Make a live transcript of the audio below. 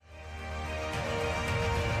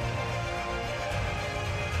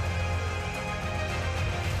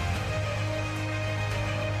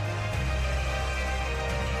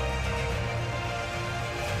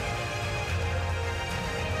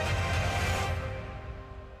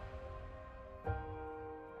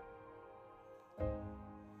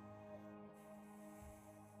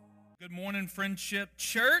Good morning, Friendship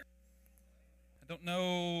Church. I don't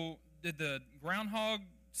know, did the groundhog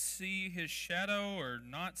see his shadow or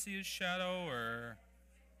not see his shadow or?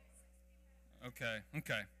 Okay.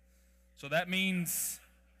 So that means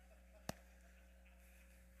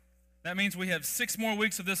we have 6 more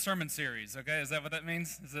weeks of this sermon series, okay? Is that what that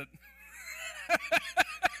means? Is it?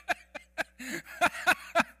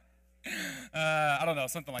 I don't know,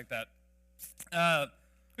 something like that.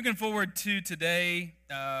 Looking forward to today.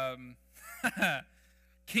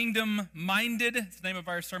 Kingdom Minded. It's the name of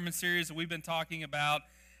our sermon series that we've been talking about.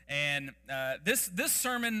 And this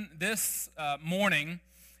sermon this morning,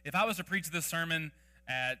 if I was to preach this sermon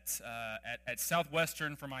at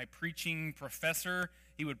Southwestern for my preaching professor,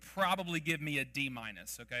 he would probably give me a D-.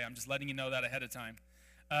 Okay, I'm just letting you know that ahead of time.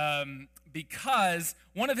 Because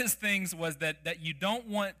one of his things was that you don't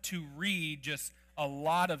want to read just a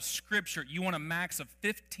lot of scripture. You want a max of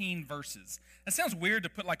 15 verses. That sounds weird to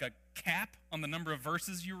put like a cap on the number of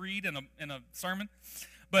verses you read in a sermon.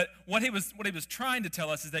 But what he was trying to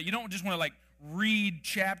tell us is that you don't just want to like read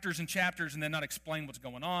chapters and chapters and then not explain what's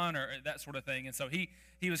going on or that sort of thing. And so he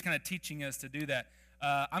was kind of teaching us to do that.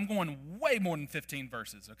 I'm going way more than 15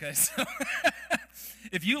 verses, okay? So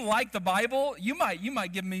if you like the Bible, you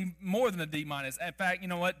might give me more than a D-. In fact, you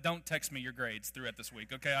know what? Don't text me your grades throughout this week,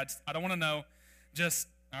 okay? I don't want to know. Just,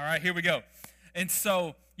 all right, here we go. And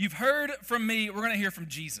so you've heard from me. We're going to hear from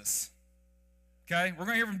Jesus, okay? We're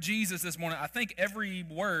going to hear from Jesus this morning. I think every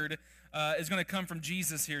word is going to come from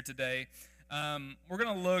Jesus here today. We're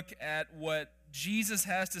going to look at what Jesus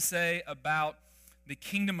has to say about the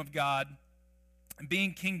kingdom of God and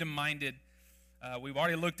being kingdom-minded. We've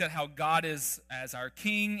already looked at how God is as our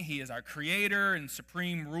king. He is our creator and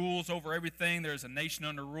supreme rules over everything. There's a nation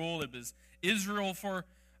under rule. It was Israel for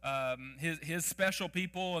his special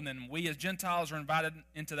people, and then we as Gentiles are invited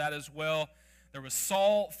into that as well. There was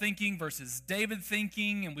Saul thinking versus David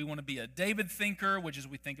thinking, and we want to be a David thinker, which is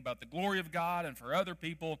we think about the glory of God and for other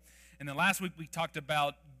people. And then last week we talked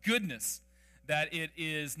about goodness, that it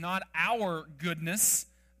is not our goodness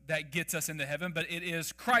that gets us into heaven, but it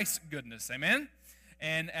is Christ's goodness, amen?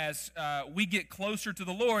 And as we get closer to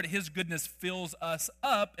the Lord, his goodness fills us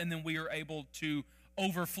up, and then we are able to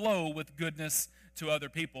overflow with goodness to other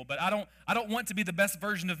people. But I don't want to be the best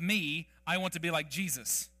version of me. I want to be like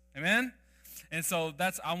Jesus. Amen? And so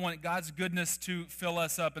I want God's goodness to fill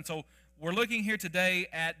us up. And so we're looking here today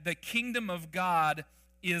at the kingdom of God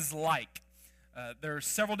is like. There are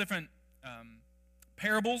several different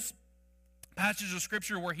parables, passages of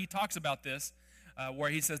scripture where he talks about this, where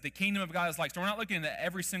he says the kingdom of God is like. So we're not looking at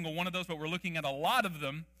every single one of those, but we're looking at a lot of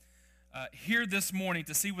them here this morning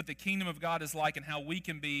to see what the kingdom of God is like and how we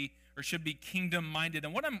can be or should be kingdom-minded.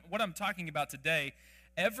 And what I'm talking about today,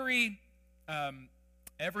 every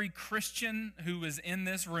Christian who is in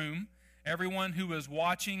this room, everyone who is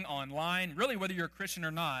watching online, really whether you're a Christian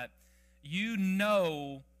or not, you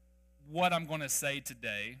know what I'm going to say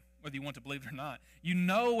today, whether you want to believe it or not. You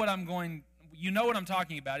know what I'm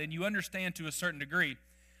talking about, and you understand to a certain degree,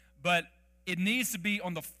 but it needs to be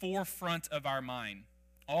on the forefront of our mind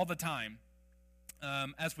all the time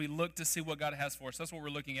as we look to see what God has for us. That's what we're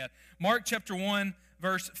looking at. Mark chapter 1,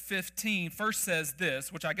 verse 15 first says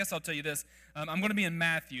this, which I guess I'll tell you this. I'm going to be in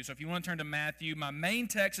Matthew, so if you want to turn to Matthew, my main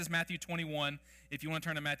text is Matthew 21, if you want to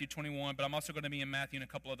turn to Matthew 21, but I'm also going to be in Matthew in a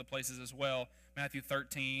couple other places as well, Matthew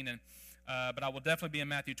 13, but I will definitely be in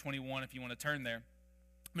Matthew 21 if you want to turn there.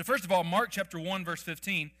 But first of all, Mark chapter 1, verse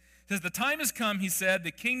 15 says, "The time has come," he said,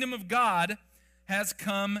 "the kingdom of God has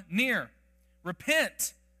come near.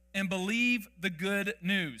 Repent and believe the good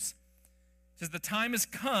news." It says the time has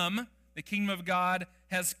come, the kingdom of God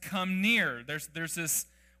has come near. There's this,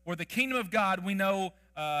 where the kingdom of God we know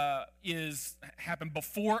is happened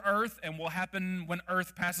before earth and will happen when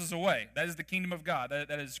earth passes away. That is the kingdom of God.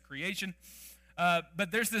 That is creation.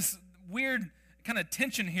 But there's this weird kind of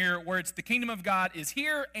tension here where it's the kingdom of God is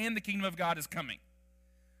here and the kingdom of God is coming.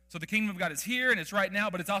 So the kingdom of God is here and it's right now,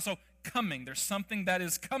 but it's also coming. There's something that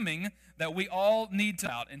is coming that we all need to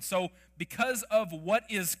out. And so because of what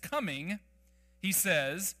is coming, he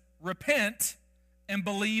says, repent and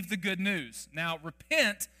believe the good news. Now,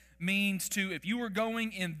 repent means to, if you were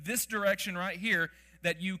going in this direction right here,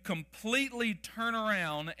 that you completely turn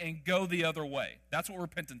around and go the other way. That's what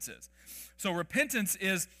repentance is. So repentance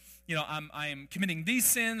is, I am committing these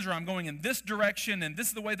sins, or I'm going in this direction, and this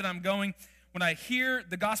is the way that I'm going. When I hear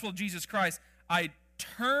the gospel of Jesus Christ, I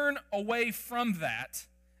turn away from that,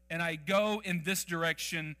 and I go in this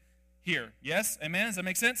direction here. Yes? Amen? Does that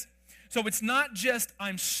make sense? So it's not just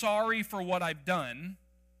I'm sorry for what I've done.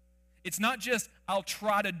 It's not just I'll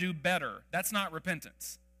try to do better. That's not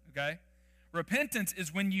repentance, okay? repentance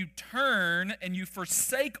is when you turn and you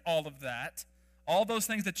forsake all of that, all those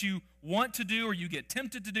things that you want to do or you get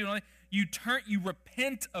tempted to do. You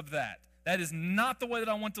repent of that. That is not the way that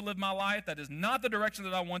I want to live my life. That is not the direction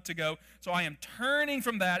that I want to go. So I am turning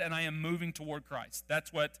from that and I am moving toward Christ.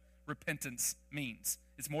 That's what repentance means.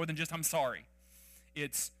 It's more than just I'm sorry.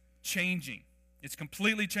 It's changing. It's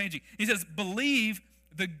completely changing. He says, believe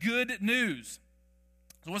the good news.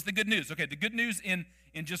 So what's the good news? Okay, the good news in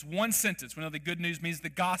just one sentence. We know the good news means the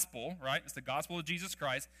gospel, right? It's the gospel of Jesus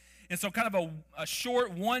Christ. And so kind of a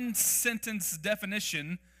short one-sentence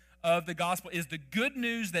definition of the gospel is the good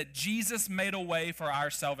news that Jesus made a way for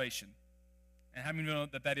our salvation. And how many know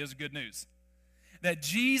that that is good news? That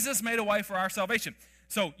Jesus made a way for our salvation.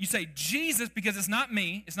 So you say Jesus because it's not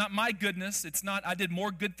me. It's not my goodness. It's not I did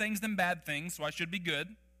more good things than bad things, so I should be good.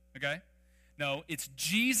 Okay? No, it's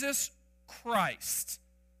Jesus Christ.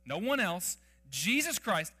 No one else. Jesus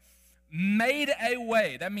Christ made a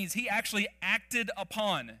way. That means he actually acted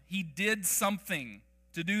upon. He did something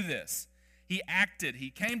to do this. He acted. He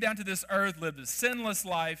came down to this earth, lived a sinless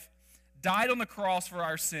life, died on the cross for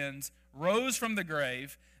our sins, rose from the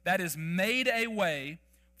grave. That is made a way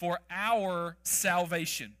for our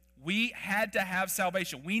salvation. We had to have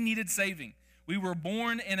salvation. We needed saving. We were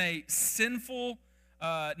born in a sinful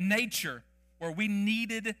nature where we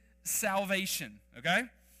needed salvation, okay?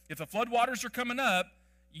 If the floodwaters are coming up,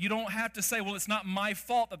 you don't have to say, well, it's not my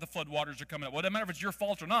fault that the floodwaters are coming up. Well, it doesn't matter if it's your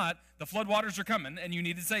fault or not. The floodwaters are coming, and you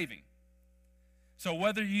needed saving. So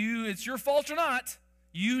whether it's your fault or not,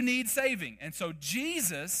 you need saving. And so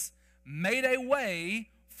Jesus made a way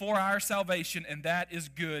for our salvation, and that is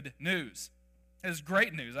good news. It is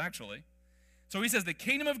great news, actually. So he says, the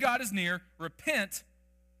kingdom of God is near. Repent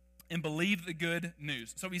and believe the good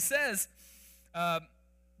news. So he says,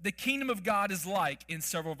 the kingdom of God is like in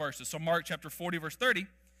several verses. So Mark chapter 40, verse 30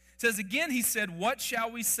 says, again, he said, what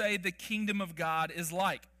shall we say the kingdom of God is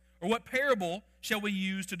like? Or what parable shall we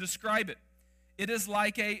use to describe it? It is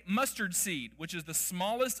like a mustard seed, which is the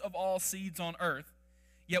smallest of all seeds on earth.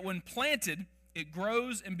 Yet when planted, it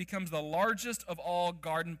grows and becomes the largest of all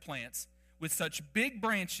garden plants, with such big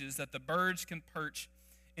branches that the birds can perch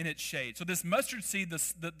in its shade. So this mustard seed,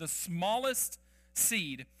 the smallest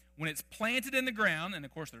seed, when it's planted in the ground, and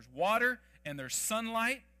of course there's water and there's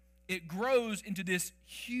sunlight, it grows into this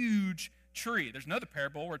huge tree. There's another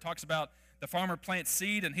parable where it talks about the farmer plants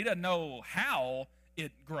seed, and he doesn't know how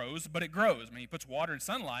it grows, but it grows. I mean, he puts water and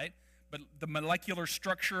sunlight, but the molecular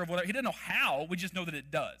structure of whatever, he doesn't know how, we just know that it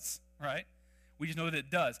does, right? We just know that it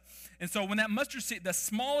does. And so when that mustard seed, the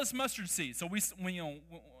smallest mustard seed, so when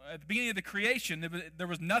at the beginning of the creation, there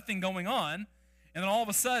was nothing going on, and then all of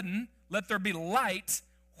a sudden, let there be light,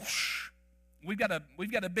 whoosh, we've got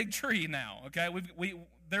a big tree now, okay?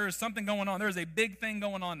 There is something going on. There is a big thing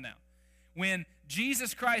going on now. When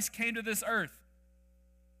Jesus Christ came to this earth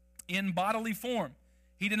in bodily form,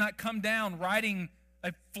 he did not come down riding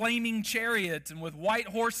a flaming chariot and with white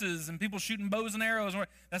horses and people shooting bows and arrows.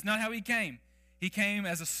 That's not how he came. He came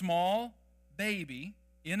as a small baby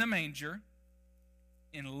in a manger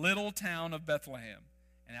in little town of Bethlehem.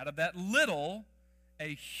 And out of that little,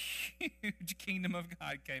 a huge kingdom of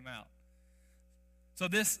God came out. So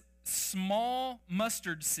this small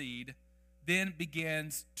mustard seed then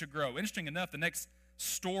begins to grow. Interesting enough, the next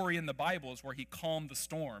story in the Bible is where he calmed the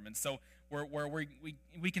storm. And so where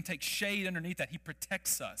we can take shade underneath that. He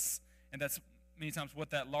protects us. And that's many times what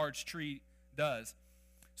that large tree does.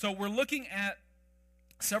 So we're looking at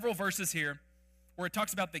several verses here where it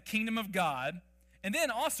talks about the kingdom of God. And then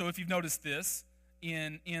also, if you've noticed this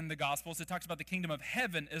in the Gospels, it talks about the kingdom of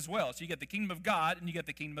heaven as well. So you get the kingdom of God and you get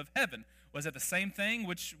the kingdom of heaven. Was that the same thing?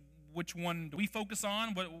 Which one do we focus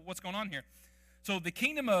on? What's going on here? So the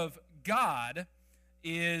kingdom of God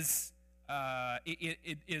is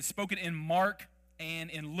it is spoken in Mark and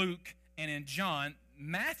in Luke and in John.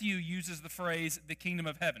 Matthew uses the phrase the kingdom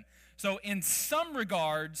of heaven. So in some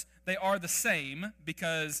regards, they are the same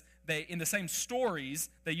because in the same stories,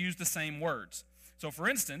 they use the same words. So for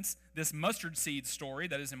instance, this mustard seed story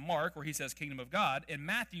that is in Mark where he says kingdom of God, in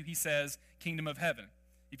Matthew he says kingdom of heaven.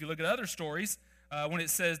 If you look at other stories, when it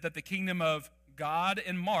says that the kingdom of God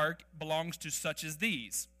in Mark belongs to such as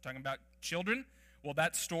these, talking about children, well,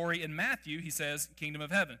 that story in Matthew, he says kingdom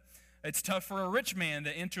of heaven. It's tough for a rich man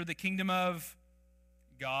to enter the kingdom of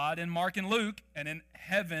God in Mark and Luke, and in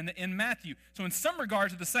heaven in Matthew. So in some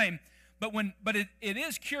regards, they're the same. But it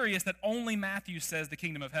is curious that only Matthew says the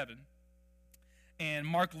kingdom of heaven, and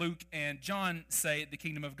Mark, Luke, and John say the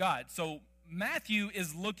kingdom of God. So Matthew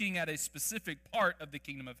is looking at a specific part of the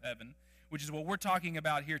kingdom of heaven, which is what we're talking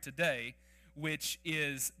about here today, which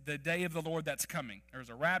is the day of the Lord that's coming. There's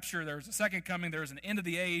a rapture, there's a second coming, there's an end of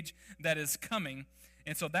the age that is coming.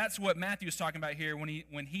 And so that's what Matthew is talking about here when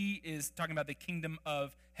he is talking about the kingdom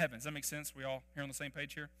of heaven. Does that make sense? We all here on the same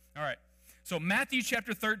page here? All right. So Matthew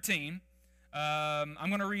chapter 13. I'm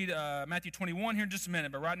going to read Matthew 21 here in just a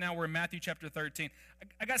minute, but right now we're in Matthew chapter 13.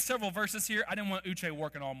 I got several verses here. I didn't want Uche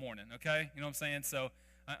working all morning, okay? You know what I'm saying? So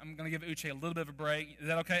I'm going to give Uche a little bit of a break. Is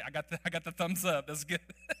that okay? I got the thumbs up. That's good.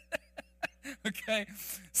 Okay.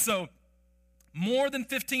 So more than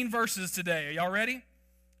 15 verses today. Are y'all ready?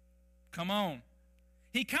 Come on.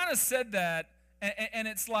 He kind of said that, and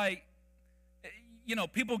it's like, you know,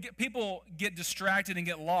 people get distracted and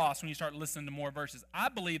get lost when you start listening to more verses. I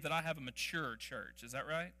believe that I have a mature church. Is that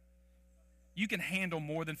right? You can handle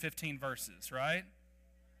more than 15 verses, right?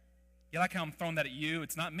 You like how I'm throwing that at you?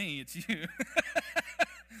 It's not me, it's you.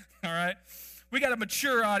 All right? We got a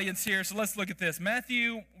mature audience here, so let's look at this.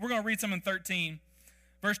 Matthew, we're going to read some in 13,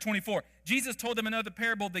 verse 24. Jesus told them another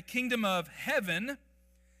parable. The kingdom of heaven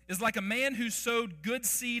is like a man who sowed good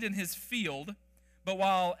seed in his field. But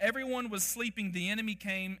while everyone was sleeping, the enemy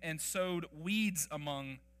came and sowed weeds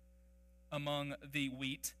among the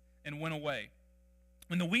wheat and went away.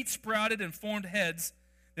 When the wheat sprouted and formed heads,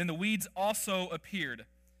 then the weeds also appeared.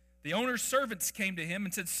 The owner's servants came to him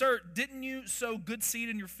and said, "Sir, didn't you sow good seed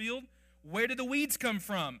in your field? Where did the weeds come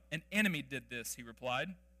from?" "An enemy did this," he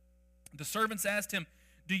replied. The servants asked him,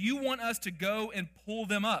 "Do you want us to go and pull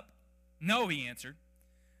them up?" "No," he answered.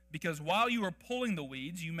 "Because while you are pulling the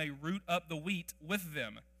weeds, you may root up the wheat with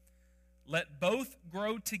them. Let both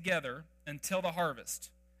grow together until the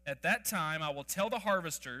harvest. At that time, I will tell the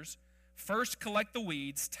harvesters, first collect the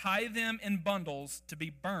weeds, tie them in bundles to be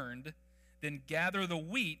burned, then gather the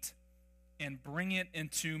wheat and bring it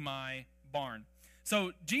into my barn."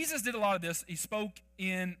 So Jesus did a lot of this. He spoke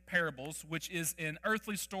in parables, which is an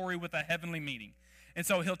earthly story with a heavenly meaning. And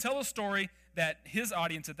so he'll tell a story that his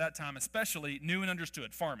audience at that time especially knew and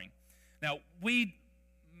understood, farming. Now, I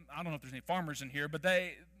don't know if there's any farmers in here, but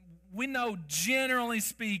we know, generally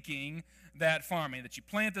speaking, that farming, that you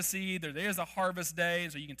plant the seed, there is a harvest day,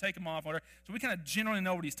 so you can take them off, whatever. So we kind of generally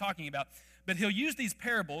know what he's talking about. But he'll use these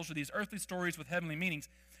parables, or these earthly stories with heavenly meanings,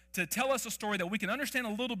 to tell us a story that we can understand a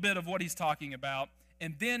little bit of what he's talking about,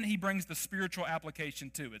 and then he brings the spiritual application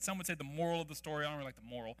to it. Some would say the moral of the story. I don't really like the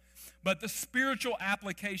moral. But the spiritual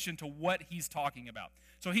application to what he's talking about.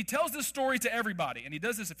 So he tells this story to everybody, and he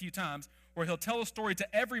does this a few times, where he'll tell a story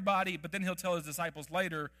to everybody, but then he'll tell his disciples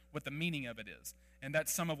later what the meaning of it is. And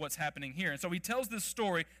that's some of what's happening here. And so he tells this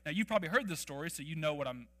story. Now, you've probably heard this story, so you know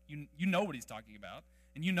you know what he's talking about,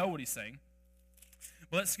 and you know what he's saying.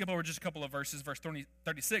 But let's skip over just a couple of verses. Verse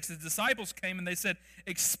 36, his disciples came and they said,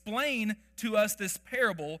 "Explain to us this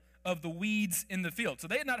parable of the weeds in the field." So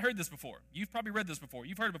they had not heard this before. You've probably read this before.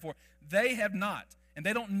 You've heard it before. They have not, and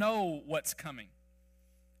they don't know what's coming.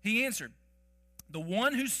 He answered, "The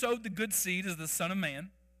one who sowed the good seed is the Son of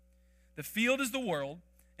Man. The field is the world,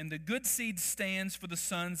 and the good seed stands for the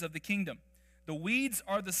sons of the kingdom. The weeds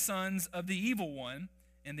are the sons of the evil one,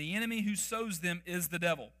 and the enemy who sows them is the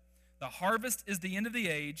devil. The harvest is the end of the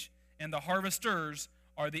age, and the harvesters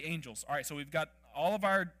are the angels." All right, so we've got all of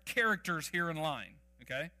our characters here in line,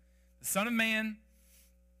 okay? The Son of Man,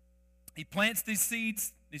 he plants these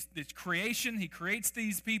seeds, this creation, he creates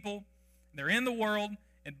these people, they're in the world,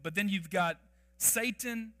 but then you've got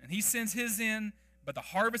Satan, and he sends his in, but the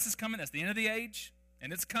harvest is coming. That's the end of the age,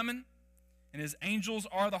 and it's coming, and his angels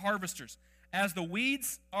are the harvesters. As the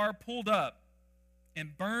weeds are pulled up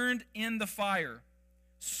and burned in the fire,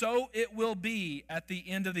 so it will be at the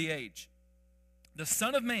end of the age. The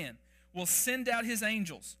Son of Man will send out his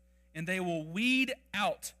angels, and they will weed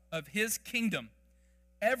out of his kingdom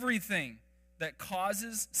everything that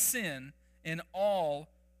causes sin and all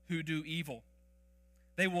who do evil.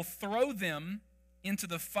 They will throw them into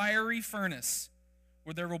the fiery furnace,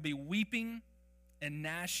 where there will be weeping and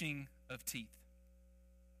gnashing of teeth.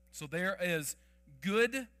 So there is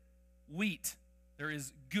good wheat. There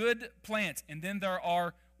is good plants, and then there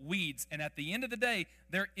are weeds. And at the end of the day,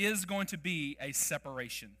 there is going to be a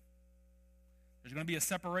separation. There's going to be a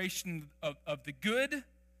separation of the good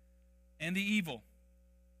and the evil.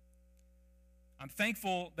 I'm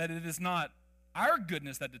thankful that it is not our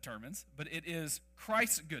goodness that determines, but it is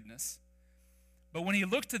Christ's goodness. But when he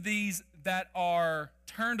looks to these that are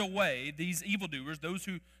turned away, these evildoers, those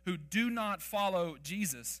who do not follow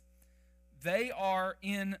Jesus, they are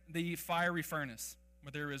in the fiery furnace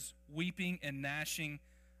where there is weeping and gnashing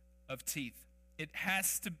of teeth.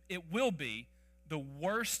 It will be the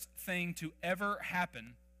worst thing to ever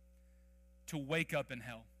happen to wake up in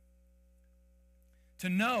hell. To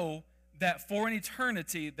know that for an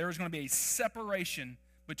eternity, there is going to be a separation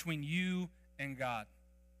between you and God.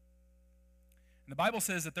 And the Bible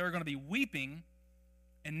says that there are going to be weeping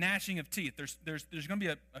and gnashing of teeth. There's going to be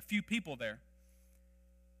a few people there.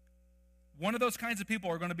 One of those kinds of people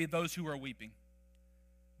are going to be those who are weeping.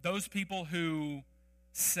 Those people who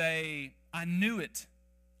say, I knew it,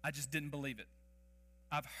 I just didn't believe it.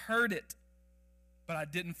 I've heard it, but I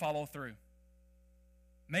didn't follow through.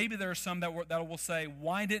 Maybe there are some that will say,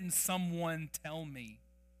 why didn't someone tell me?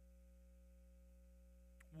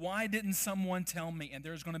 Why didn't someone tell me? And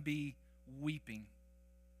there's going to be weeping.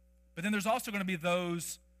 But then there's also going to be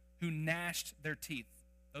those who gnashed their teeth,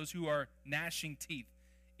 those who are gnashing teeth.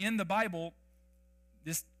 In the Bible,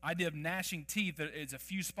 this idea of gnashing teeth is a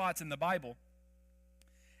few spots in the Bible.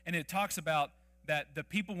 And it talks about that the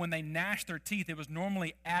people, when they gnashed their teeth, it was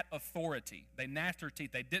normally at authority. They gnashed their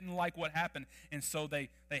teeth. They didn't like what happened, and so they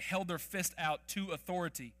held their fist out to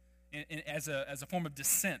authority as a form of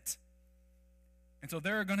dissent. And so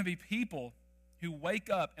there are going to be people who wake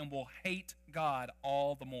up and will hate God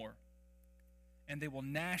all the more. And they will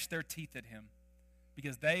gnash their teeth at him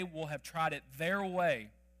because they will have tried it their way,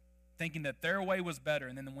 thinking that their way was better.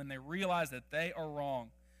 And then when they realize that they are wrong,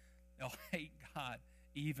 they'll hate God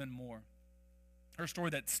even more. Her story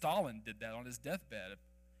that Stalin did that on his deathbed.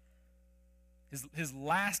 His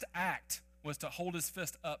last act was to hold his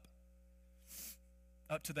fist up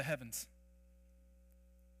to the heavens.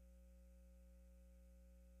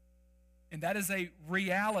 And that is a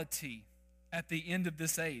reality at the end of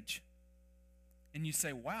this age. And you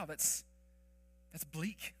say, wow, that's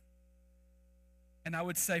bleak. And I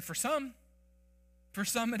would say for some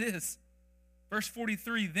it is. Verse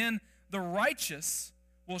 43, then the righteous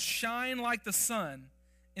will shine like the sun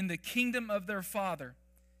in the kingdom of their Father.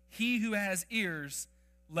 He who has ears,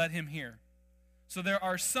 let him hear. So there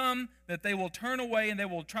are some that they will turn away and they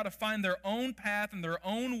will try to find their own path and their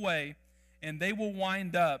own way, and they will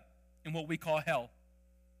wind up in what we call hell,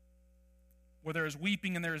 where there is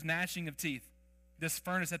weeping and there is gnashing of teeth, this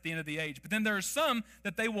furnace at the end of the age. But then there are some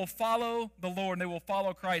that they will follow the Lord and they will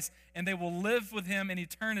follow Christ, and they will live with him in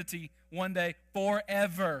eternity one day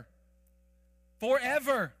forever.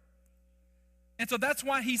 Forever. And so that's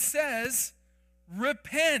why he says,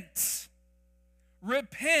 repent.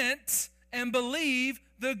 Repent and believe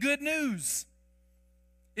the good news.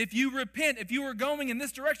 If you repent, if you are going in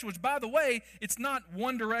this direction, which, by the way, it's not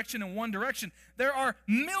one direction and one direction. There are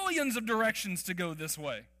millions of directions to go this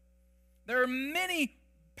way. There are many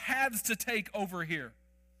paths to take over here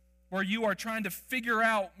where you are trying to figure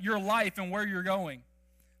out your life and where you're going.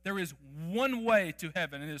 There is one way to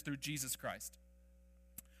heaven, and it is through Jesus Christ.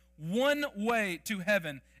 One way to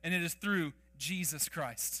heaven, and it is through Jesus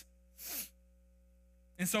Christ.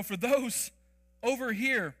 And so for those over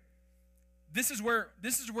here, this is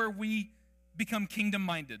where we become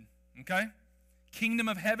kingdom-minded, okay? Kingdom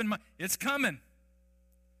of heaven, it's coming.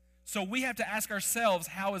 So we have to ask ourselves,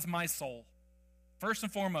 how is my soul? First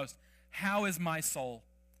and foremost, how is my soul?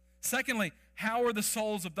 Secondly, how are the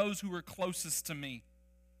souls of those who are closest to me?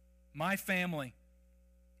 My family,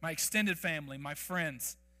 my extended family, my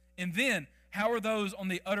friends. And then, how are those on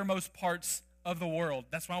the uttermost parts of the world?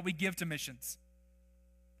 That's why we give to missions.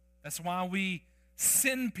 That's why we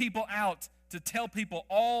send people out to tell people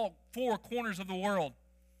all four corners of the world,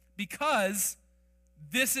 because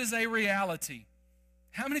this is a reality.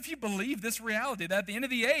 How many of you believe this reality, that at the end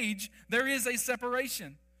of the age, there is a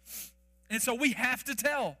separation? And so we have to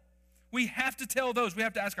tell. We have to tell those. We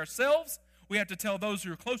have to ask ourselves. We have to tell those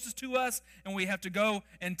who are closest to us, and we have to go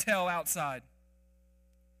and tell outside.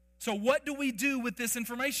 So what do we do with this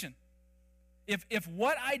information? If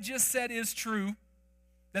what I just said is true,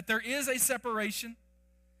 that there is a separation,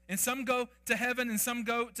 and some go to heaven and some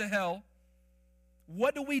go to hell,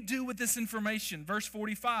 what do we do with this information? Verse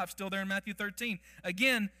 45, still there in Matthew 13.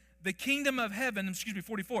 Again, the kingdom of heaven,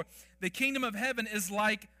 44, the kingdom of heaven is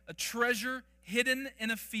like a treasure hidden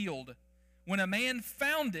in a field. When a man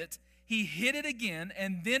found it, he hid it again,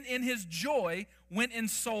 and then in his joy went and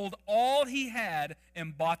sold all he had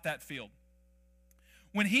and bought that field.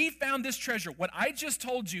 When he found this treasure, what I just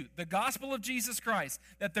told you, the gospel of Jesus Christ,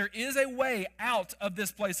 that there is a way out of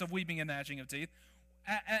this place of weeping and gnashing of teeth,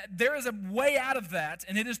 there is a way out of that,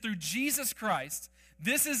 and it is through Jesus Christ.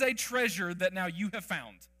 This is a treasure that now you have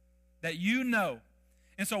found, that you know.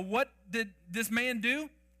 And so what did this man do?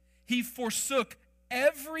 He forsook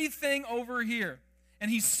everything over here,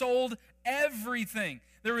 and he sold everything.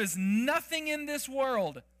 There is nothing in this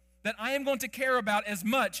world that I am going to care about as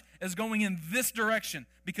much as going in this direction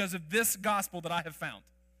because of this gospel that I have found.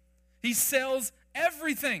 He sells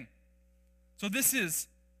everything. So this is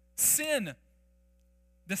sin.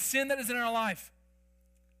 the sin that is in our life,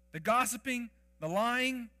 the gossiping, the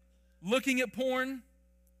lying, looking at porn,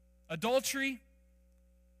 adultery,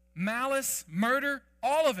 malice, murder,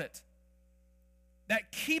 all of it,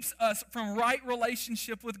 that keeps us from right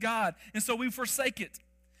relationship with God. And so we forsake it.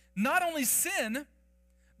 Not only sin,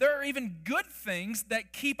 there are even good things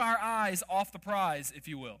that keep our eyes off the prize, if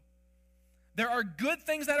you will. There are good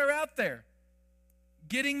things that are out there.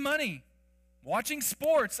 Getting money, watching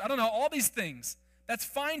sports, I don't know, all these things. That's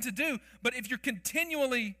fine to do, but if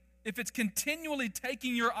it's continually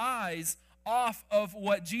taking your eyes off of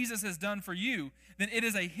what Jesus has done for you, then it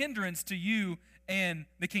is a hindrance to you and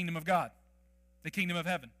the kingdom of God, the kingdom of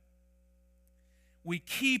heaven. We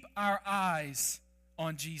keep our eyes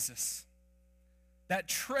on Jesus, that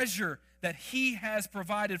treasure that he has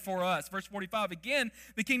provided for us. Verse 45, again,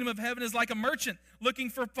 the kingdom of heaven is like a merchant looking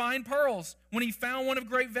for fine pearls. When he found one of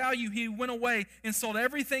great value, he went away and sold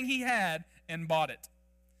everything he had and bought it.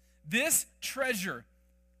 This treasure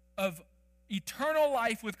of eternal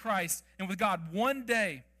life with Christ and with God one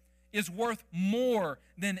day is worth more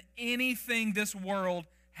than anything this world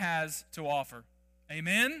has to offer.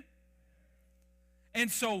 Amen?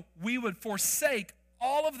 And so we would forsake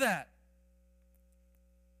all of that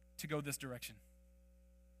to go this direction.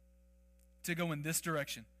 To go in this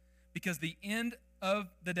direction. Because the end of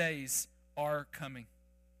the days are coming.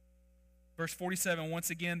 Verse 47, once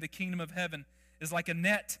again, the kingdom of heaven is like a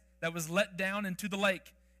net that was let down into the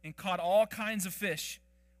lake and caught all kinds of fish.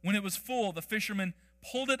 When it was full, the fishermen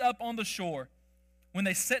pulled it up on the shore. When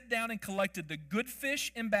they sat down and collected the good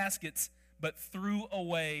fish in baskets, but threw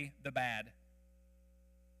away the bad.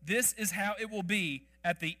 This is how it will be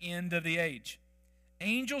at the end of the age.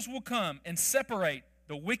 Angels will come and separate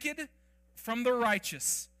the wicked from the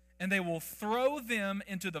righteous, and they will throw them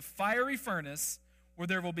into the fiery furnace where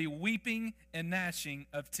there will be weeping and gnashing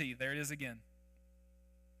of teeth. There it is again.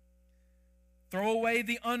 Throw away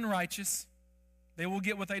the unrighteous. They will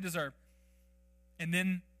get what they deserve. And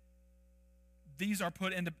then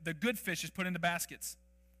the good fish is put into baskets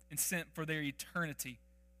and sent for their eternity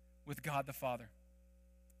with God the Father.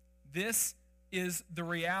 This is the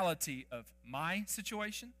reality of my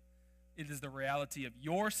situation. It is the reality of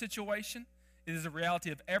your situation. It is the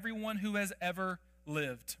reality of everyone who has ever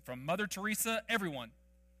lived, from Mother Teresa, everyone.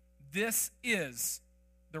 This is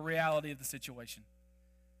the reality of the situation.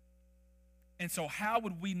 And so how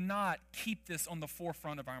would we not keep this on the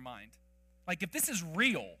forefront of our mind? Like, if this is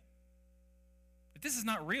real, if this is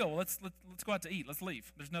not real, let's go out to eat. Let's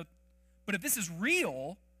leave. But if this is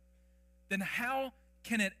real, then how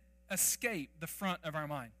can it escape the front of our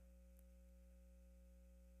mind?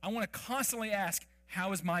 I want to constantly ask,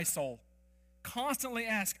 how is my soul? Constantly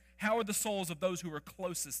ask, how are the souls of those who are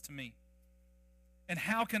closest to me? And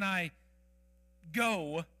how can I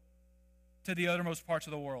go to the uttermost parts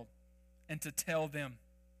of the world and to tell them?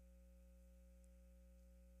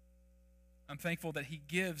 I'm thankful that he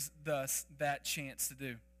gives us that chance to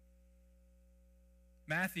do.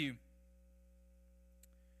 Matthew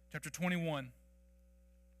chapter 21,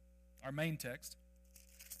 our main text.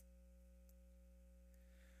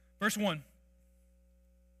 Verse 1.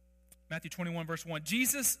 Matthew 21, verse 1.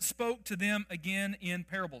 Jesus spoke to them again in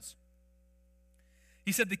parables.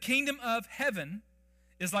 He said, the kingdom of heaven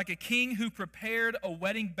is like a king who prepared a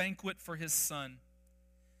wedding banquet for his son.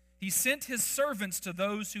 He sent his servants to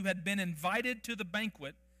those who had been invited to the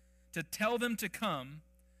banquet to tell them to come,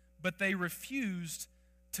 but they refused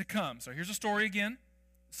to come. So here's a story again,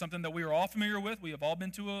 something that we are all familiar with. We have all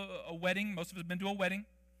been to a wedding. Most of us have been to a wedding.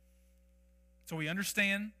 So we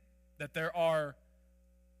understand that there are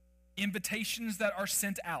invitations that are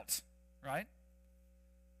sent out, right?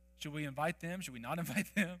 Should we invite them? Should we not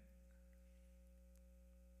invite them?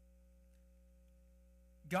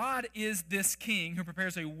 God is this king who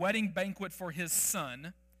prepares a wedding banquet for his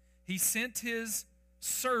son. He sent his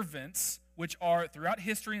servants, which are throughout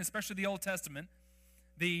history, and especially the Old Testament,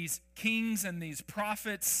 these kings and these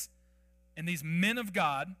prophets and these men of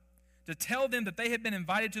God, to tell them that they had been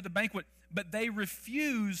invited to the banquet, but they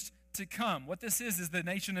refused to come. What this is the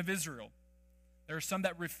nation of Israel. There are some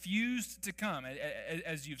that refused to come.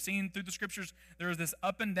 As you've seen through the scriptures, there is this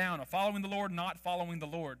up and down of following the Lord, not following the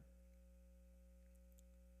Lord.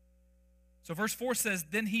 So verse 4 says,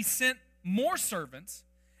 then he sent more servants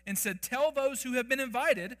and said, tell those who have been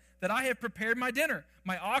invited that I have prepared my dinner.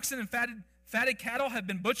 My oxen and fatted cattle have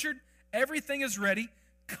been butchered. Everything is ready.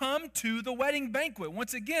 Come to the wedding banquet.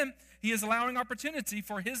 Once again, he is allowing opportunity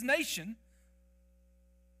for his nation,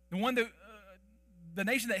 the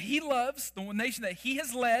nation that he loves, the nation that he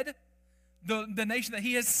has led, the nation that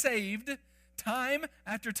he has saved time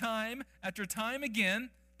after time after time again,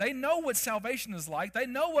 They know what salvation is like. They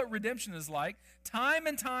know what redemption is like. Time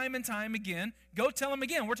and time and time again. Go tell them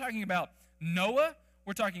again. We're talking about Noah.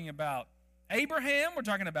 We're talking about Abraham. We're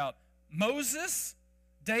talking about Moses,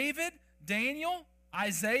 David, Daniel,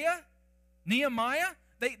 Isaiah, Nehemiah.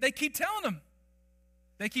 They keep telling them.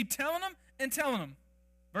 They keep telling them and telling them.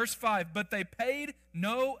 Verse 5, but they paid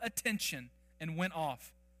no attention and went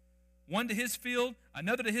off. One to his field,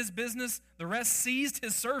 another to his business. The rest seized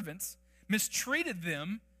his servants, mistreated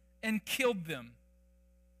them, and killed them.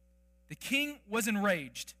 The king was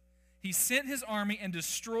enraged. He sent his army and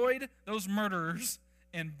destroyed those murderers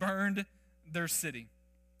and burned their city.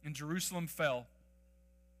 And Jerusalem fell.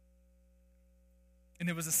 And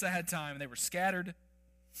it was a sad time. They were scattered.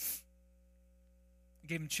 He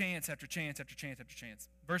gave them chance after chance after chance after chance.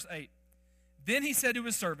 Verse 8. Then he said to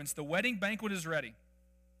his servants, the wedding banquet is ready,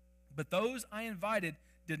 but those I invited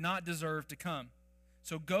did not deserve to come.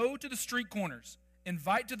 So go to the street corners,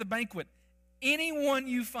 invite to the banquet anyone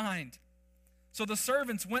you find. So the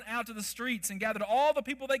servants went out to the streets and gathered all the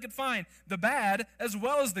people they could find, the bad as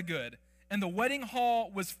well as the good. And the wedding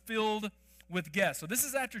hall was filled with guests. So this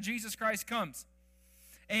is after Jesus Christ comes.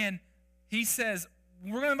 And he says,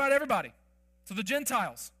 we're going to invite everybody. So the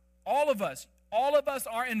Gentiles, all of us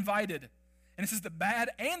are invited. And it says the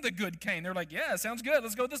bad and the good came. They're like, yeah, sounds good.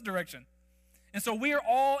 Let's go this direction. And so we are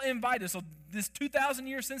all invited. So this 2,000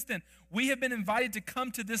 years since then, we have been invited to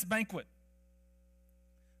come to this banquet.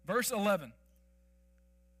 Verse 11.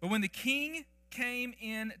 But when the king came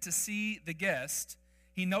in to see the guest,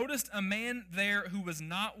 he noticed a man there who was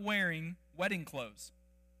not wearing wedding clothes.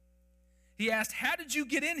 He asked, how did you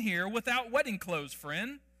get in here without wedding clothes,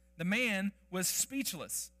 friend? The man was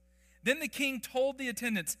speechless. Then the king told the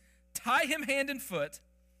attendants, tie him hand and foot,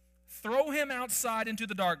 throw him outside into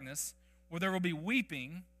the darkness, where there will be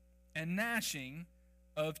weeping and gnashing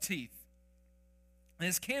of teeth. And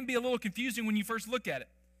this can be a little confusing when you first look at it.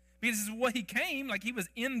 Because this is what he came, like he was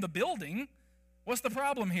in the building. What's the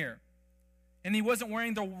problem here? And he wasn't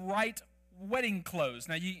wearing the right wedding clothes.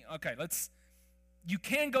 Now, you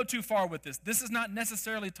can go too far with this. This is not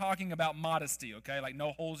necessarily talking about modesty, okay? Like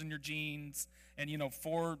no holes in your jeans and,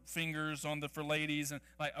 4 fingers for ladies. And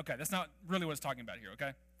okay, that's not really what it's talking about here,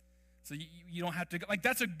 okay? So you don't have to,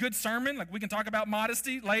 that's a good sermon. Like we can talk about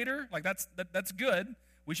modesty later. Like that's good.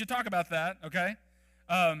 We should talk about that, okay?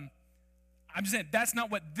 I'm just saying that's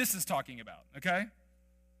not what this is talking about, okay?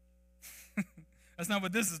 That's not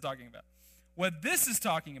what this is talking about. What this is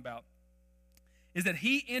talking about is that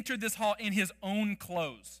he entered this hall in his own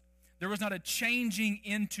clothes. There was not a changing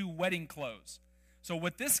into wedding clothes. So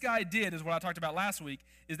what this guy did is what I talked about last week,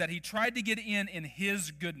 is that he tried to get in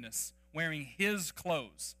his goodness, wearing his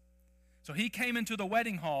clothes. So he came into the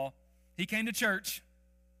wedding hall, he came to church,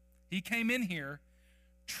 he came in here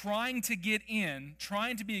trying to get in,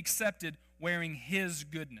 trying to be accepted, wearing his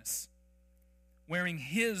goodness, wearing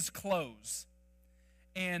his clothes.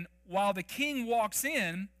 And while the king walks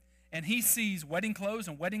in and he sees wedding clothes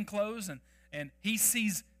and he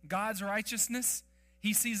sees God's righteousness,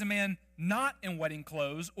 he sees a man not in wedding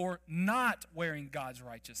clothes or not wearing God's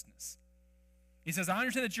righteousness. He says, I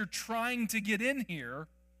understand that you're trying to get in here,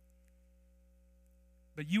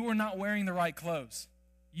 but you are not wearing the right clothes.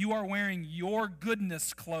 You are wearing your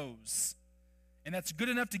goodness clothes. And that's good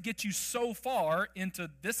enough to get you so far into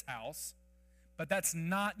this house, but that's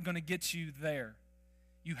not going to get you there.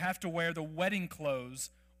 You have to wear the wedding clothes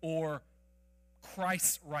or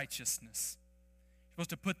Christ's righteousness. You're supposed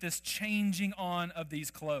to put this changing on of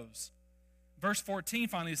these clothes. Verse 14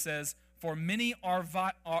 finally says, For many are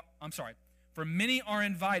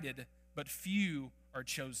invited, but few are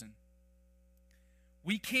chosen.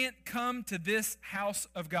 We can't come to this house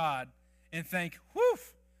of God and think, whew,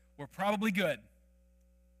 we're probably good.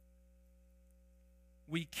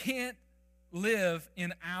 We can't live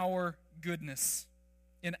in our goodness,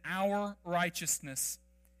 in our righteousness,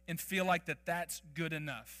 and feel like that's good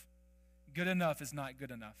enough. Good enough is not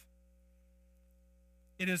good enough.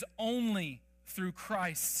 It is only through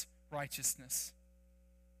Christ's righteousness.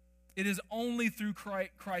 It is only through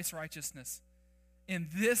Christ's righteousness. And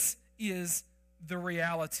this is the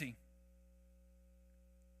reality.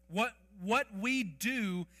 What we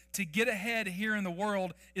do to get ahead here in the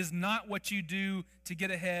world is not what you do to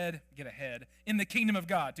get ahead in the kingdom of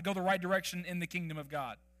God, to go the right direction in the kingdom of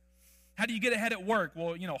God. How do you get ahead at work?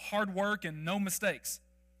 Well, hard work and no mistakes.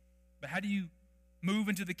 But how do you move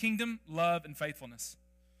into the kingdom? Love and faithfulness.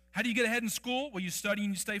 How do you get ahead in school? Well, you study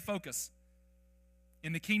and you stay focused.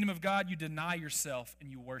 In the kingdom of God, you deny yourself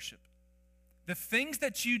and you worship. The things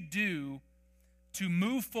that you do to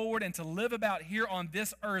move forward and to live about here on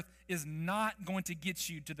this earth is not going to get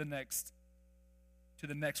you to the next to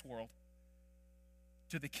the next world,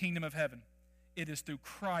 to the kingdom of heaven. It is through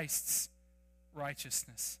Christ's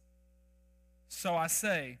righteousness. So I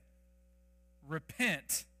say,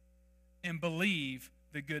 repent and believe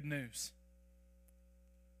the good news.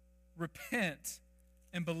 Repent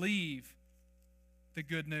and believe the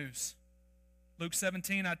good news. Luke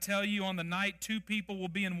 17, I tell you, on the night 2 people will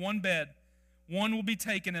be in one bed. One will be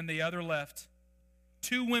taken and the other left.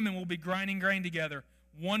 2 women will be grinding grain together.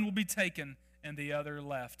 One will be taken and the other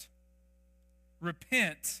left.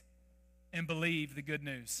 Repent and believe the good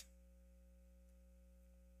news.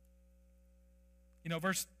 You know,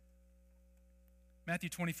 Matthew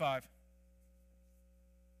 25.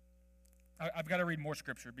 I've got to read more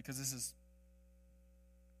scripture because this is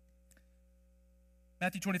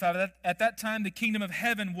Matthew 25. At that time, the kingdom of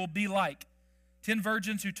heaven will be like 10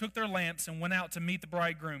 virgins who took their lamps and went out to meet the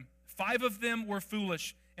bridegroom. 5 of them were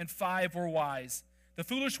foolish and 5 were wise. The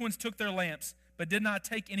foolish ones took their lamps, but did not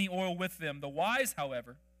take any oil with them. The wise,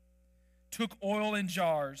 however, took oil in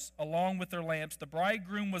jars along with their lamps. The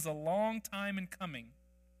bridegroom was a long time in coming,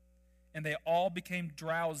 and they all became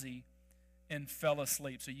drowsy and fell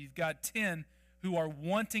asleep. So you've got 10 who are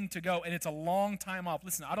wanting to go, and it's a long time off.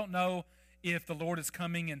 Listen, I don't know if the Lord is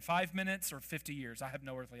coming in 5 minutes or 50 years. I have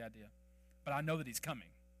no earthly idea. But I know that he's coming.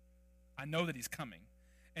 I know that he's coming.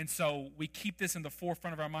 And so we keep this in the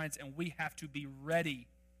forefront of our minds, and we have to be ready.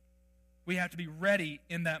 We have to be ready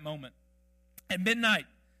in that moment. At midnight,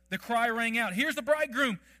 the cry rang out, "Here's the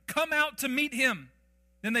bridegroom. Come out to meet him."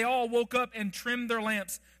 Then they all woke up and trimmed their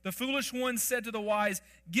lamps. The foolish ones said to the wise,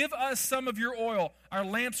 "Give us some of your oil. Our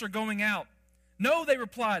lamps are going out." "No," they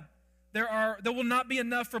replied, there will not be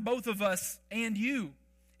enough for both of us and you.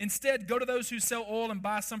 Instead, go to those who sell oil and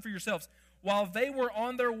buy some for yourselves." While they were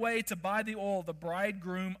on their way to buy the oil, the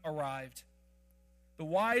bridegroom arrived. The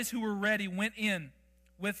wise who were ready went in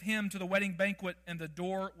with him to the wedding banquet, and the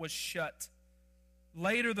door was shut.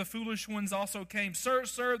 Later, the foolish ones also came. "Sir,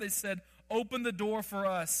 sir," they said, "open the door for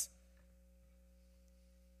us."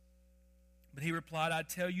 But he replied, "I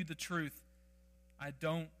tell you the truth, I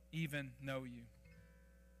don't even know you.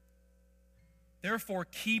 Therefore,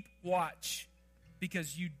 keep watch,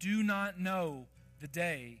 because you do not know the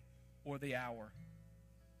day or the hour."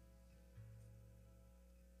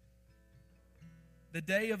 The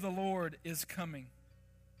day of the Lord is coming.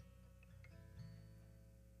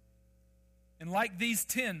 And like these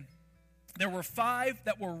 10, there were 5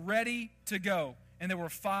 that were ready to go, and there were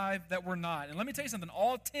 5 that were not. And let me tell you something,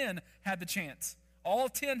 all 10 had the chance. All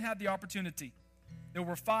 10 had the opportunity. There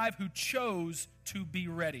were 5 who chose to be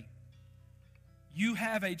ready. You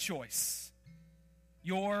have a choice.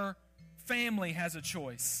 Your family has a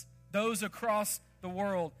choice. Those across the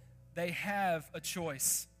world, they have a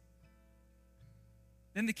choice.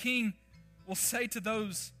 Then the king will say to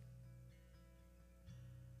those,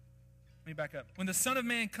 let me back up. When the Son of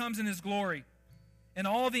Man comes in his glory, and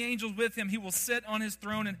all the angels with him, he will sit on his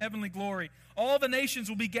throne in heavenly glory. All the nations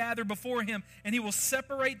will be gathered before him, and he will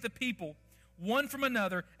separate the people one from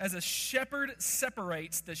another as a shepherd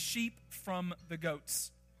separates the sheep from the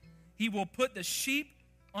goats. He will put the sheep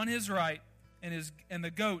on his right and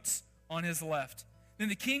the goats on his left. Then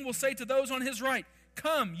the king will say to those on his right,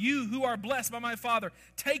 "Come, you who are blessed by my Father,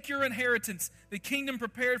 take your inheritance, the kingdom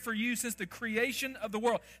prepared for you since the creation of the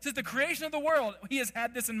world." Since the creation of the world, he has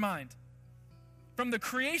had this in mind. From the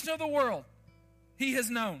creation of the world, he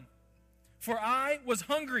has known. "For I was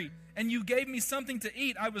hungry, and you gave me something to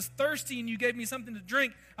eat. I was thirsty, and you gave me something to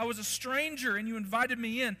drink. I was a stranger, and you invited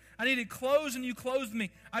me in. I needed clothes, and you clothed me.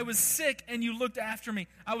 I was sick, and you looked after me.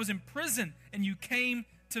 I was in prison, and you came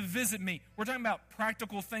to visit me." We're talking about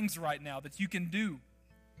practical things right now that you can do.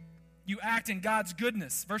 You act in God's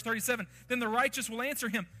goodness. Verse 37, "Then the righteous will answer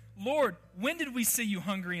him, 'Lord, when did we see you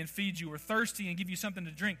hungry and feed you, or thirsty and give you something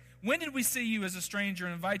to drink? When did we see you as a stranger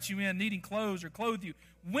and invite you in, needing clothes or clothe you?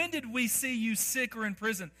 When did we see you sick or in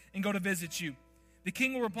prison and go to visit you?' The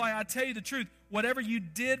king will reply, 'I tell you the truth, whatever you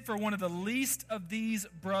did for one of the least of these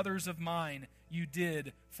brothers of mine, you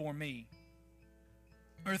did for me.'"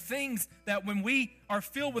 There are things that when we are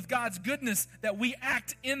filled with God's goodness, that we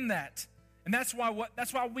act in that. And that's why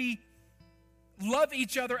we love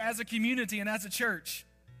each other as a community and as a church.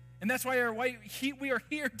 And that's why we are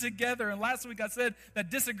here together. And last week I said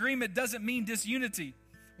that disagreement doesn't mean disunity.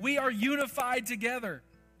 We are unified together.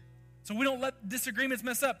 So we don't let disagreements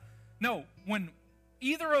mess up. No, when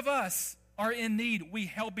either of us are in need, we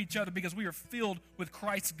help each other because we are filled with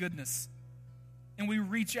Christ's goodness. And we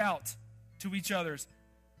reach out to each other's.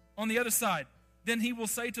 On the other side, then he will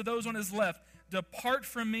say to those on his left, "Depart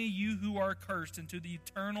from me, you who are cursed, into the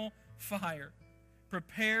eternal fire.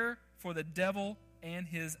 Prepare for the devil and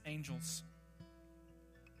his angels."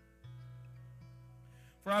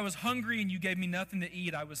 For I was hungry, and you gave me nothing to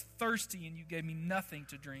eat. I was thirsty, and you gave me nothing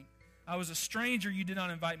to drink. I was a stranger, you did not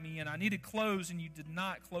invite me in. I needed clothes, and you did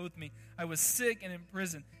not clothe me. I was sick and in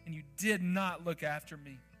prison, and you did not look after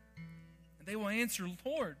me. And they will answer,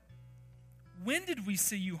 Lord, when did we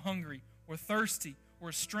see you hungry or thirsty or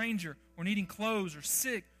a stranger or needing clothes or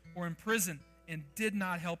sick or in prison and did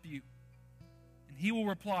not help you? And he will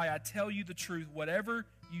reply, I tell you the truth, whatever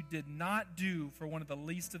you did not do for one of the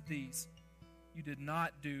least of these, you did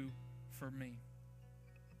not do for me.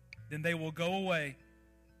 Then they will go away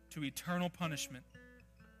to eternal punishment,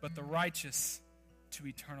 but the righteous to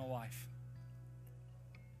eternal life.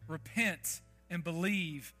 Repent and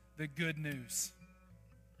believe the good news.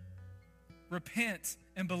 Repent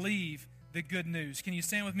and believe the good news. Can you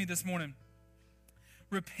stand with me this morning?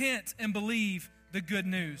 Repent and believe the good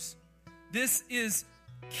news. This is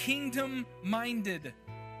kingdom-minded.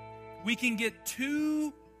 We can get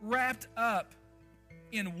too wrapped up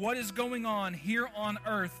in what is going on here on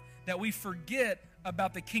earth that we forget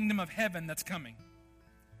about the kingdom of heaven that's coming.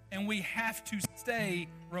 And we have to stay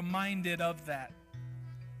reminded of that.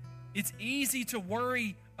 It's easy to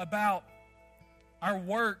worry about our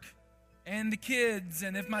work and the kids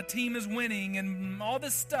and if my team is winning and all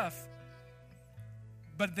this stuff.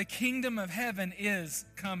 But the kingdom of heaven is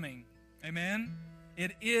coming. Amen?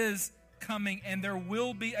 It is coming, and there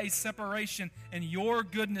will be a separation, and your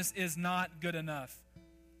goodness is not good enough.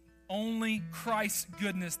 Only Christ's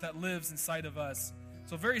goodness that lives inside of us.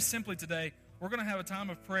 So very simply today, we're going to have a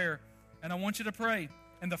time of prayer, and I want you to pray.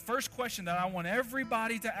 And the first question that I want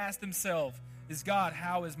everybody to ask themselves is, God,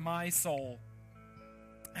 how is my soul?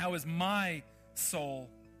 How is my soul?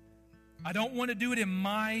 I don't want to do it in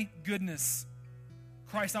my goodness.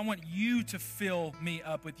 Christ, I want you to fill me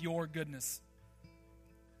up with your goodness.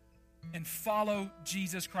 And follow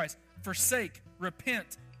Jesus Christ. Forsake,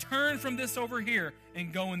 repent, turn from this over here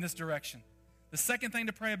and go in this direction. The second thing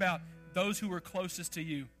to pray about, those who are closest to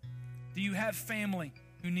you. Do you have family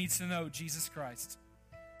who needs to know Jesus Christ?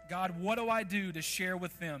 God, what do I do to share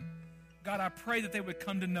with them? God, I pray that they would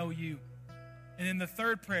come to know you. And then the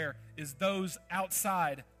third prayer is those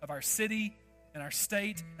outside of our city and our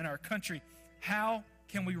state and our country. How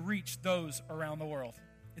can we reach those around the world?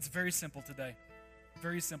 It's very simple today.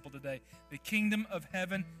 Very simple today. The kingdom of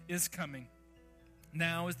heaven is coming.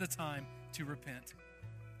 Now is the time to repent.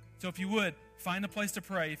 So if you would, find a place to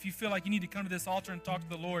pray. If you feel like you need to come to this altar and talk to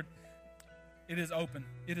the Lord, it is open.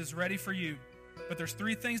 It is ready for you. But there's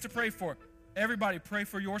three things to pray for. Everybody pray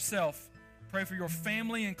for yourself. Pray for your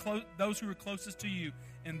family and those who are closest to you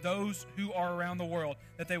and those who are around the world,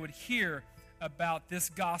 that they would hear about this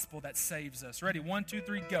gospel that saves us. Ready? 1, 2,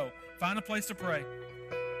 3, go. Find a place to pray.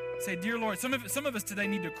 Say, dear Lord, some of us today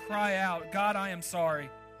need to cry out, God, I am sorry.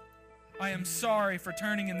 I am sorry for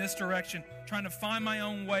turning in this direction, trying to find my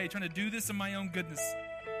own way, trying to do this in my own goodness.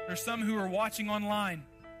 There's some who are watching online.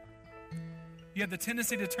 You have the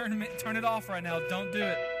tendency to turn it off right now. Don't do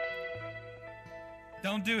it.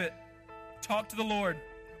 Don't do it. Talk to the Lord.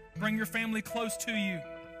 Bring your family close to you.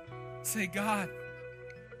 Say, God,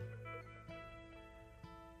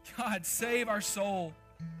 save our soul.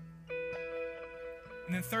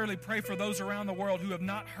 And then thirdly, pray for those around the world who have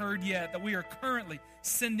not heard yet that we are currently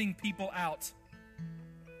sending people out.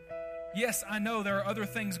 Yes, I know there are other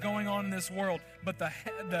things going on in this world, but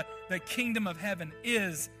the kingdom of heaven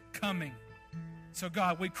is coming. So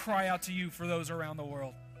God, we cry out to you for those around the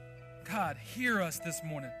world. God, hear us this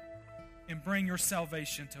morning and bring your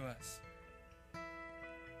salvation to us.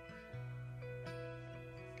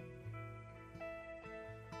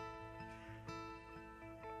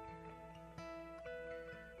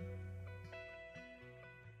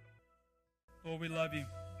 Lord, we love you.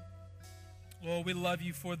 Lord, we love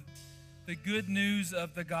you for the good news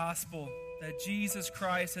of the gospel that Jesus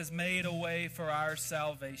Christ has made a way for our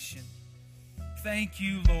salvation. Thank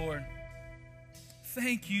you, Lord.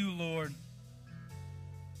 Thank you, Lord.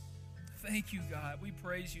 Thank you, God. We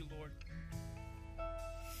praise you, Lord.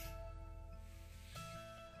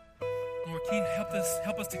 Lord,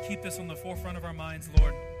 help us to keep this on the forefront of our minds,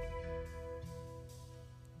 Lord.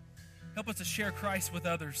 Help us to share Christ with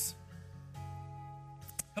others.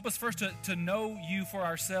 Help us first to know you for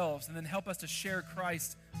ourselves, and then help us to share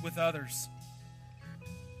Christ with others.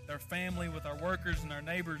 With our family, with our workers and our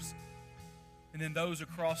neighbors, and then those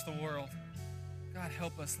across the world. God,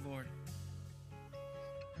 help us, Lord.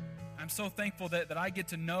 I'm so thankful that I get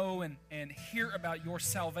to know and hear about your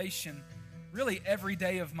salvation really every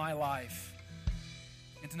day of my life.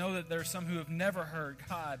 And to know that there are some who have never heard.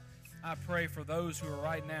 God, I pray for those who are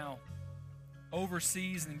right now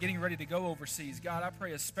overseas and getting ready to go overseas. God, I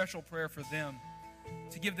pray a special prayer for them,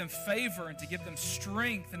 to give them favor and to give them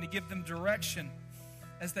strength and to give them direction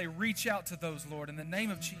as they reach out to those, Lord, in the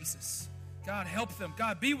name of Jesus. God, help them.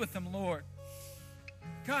 God, be with them, Lord.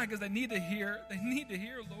 God, because they need to hear. They need to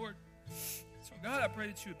hear, Lord. So, God, I pray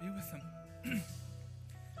that you would be with them.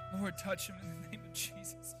 Lord, touch them in the name of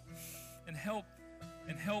Jesus. And help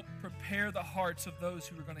prepare the hearts of those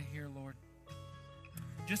who are going to hear, Lord.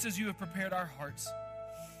 Just as you have prepared our hearts.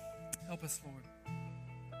 Help us, Lord.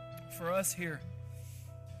 For us here,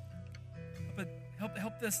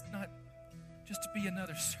 help this not just to be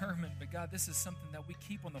another sermon, but God, this is something that we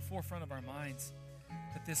keep on the forefront of our minds,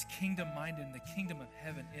 that this kingdom-minded and the kingdom of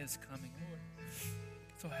heaven is coming, Lord.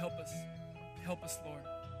 So help us, Lord.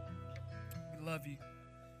 We love you.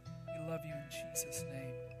 We love you in Jesus'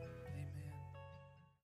 name.